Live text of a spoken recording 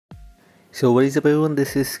So what is up everyone,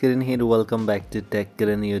 this is Karan here. Welcome back to Tech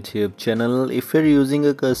Karan YouTube channel. If you're using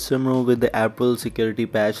a custom ROM with the April security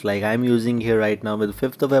patch like I'm using here right now with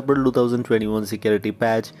 5th of April 2021 security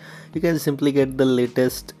patch, you can simply get the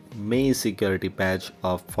latest May security patch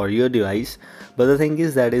for your device. But the thing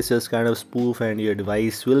is that is just kind of spoof and your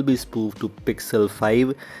device will be spoofed to Pixel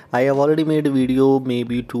 5. I have already made a video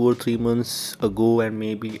maybe 2 or 3 months ago, and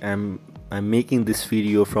maybe I'm making this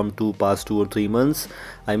video from past 2 or 3 months.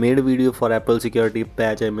 I made a video for Apple security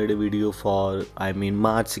patch, I made a video for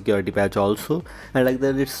March security patch also, and like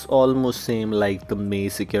that it's almost same like the May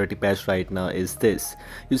security patch right now is this.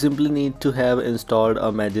 You simply need to have installed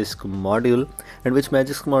a Magisk module, and which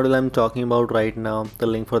Magisk module I'm talking about right now, the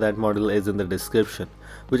link for that module is in the description,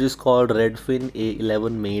 which is called Redfin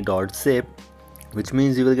A11May.zip, which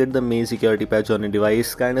means you will get the May security patch on your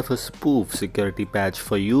device, kind of a spoof security patch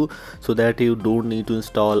for you, so that you don't need to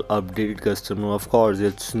install updated custom ROM. Of course,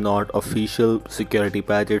 it's not official security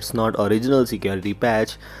patch, it's not original security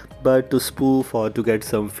patch, but to spoof or to get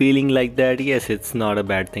some feeling like that, yes, it's not a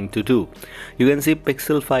bad thing to do. You can see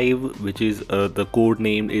Pixel 5, which is the code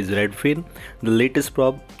name is Redfin. The latest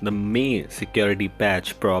prop, the May security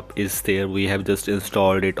patch prop is there. We have just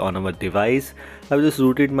installed it on our device. I've just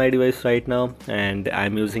rooted my device right now and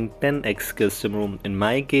I'm using 10x custom ROM in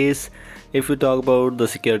my case. If we talk about the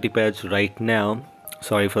security patch right now,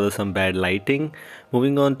 sorry for some bad lighting.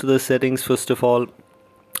 Moving on to the settings, first of all,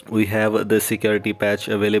 we have the security patch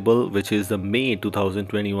available, which is the May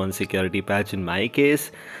 2021 security patch in my case,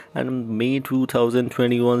 and May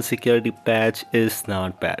 2021 security patch is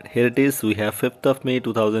not bad. Here it is, we have 5th of May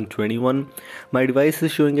 2021. My device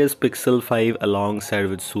is showing as Pixel 5 alongside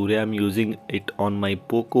with Surya. I'm using it on my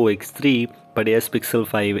Poco X3, but yes, Pixel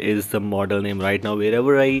 5 is the model name right now.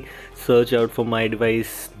 Wherever I search out for my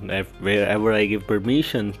device, wherever I give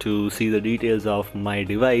permission to see the details of my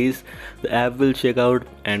device, the app will check out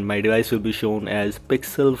and my device will be shown as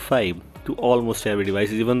Pixel 5 to almost every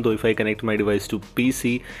device. Even though if I connect my device to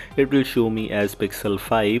PC, it will show me as Pixel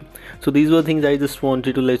 5. So these were things I just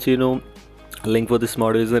wanted to let you know. Link for this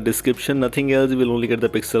model is in the description. Nothing else, you will only get the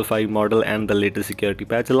Pixel 5 model and the latest security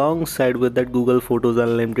patch. Alongside with that, Google Photos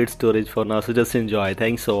unlimited storage for now. So just enjoy.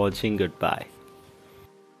 Thanks for watching. Goodbye.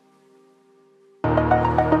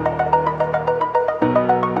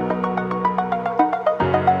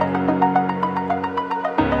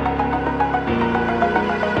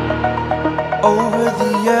 Over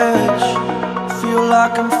the edge, feel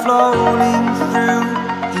like I'm floating through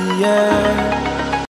the air.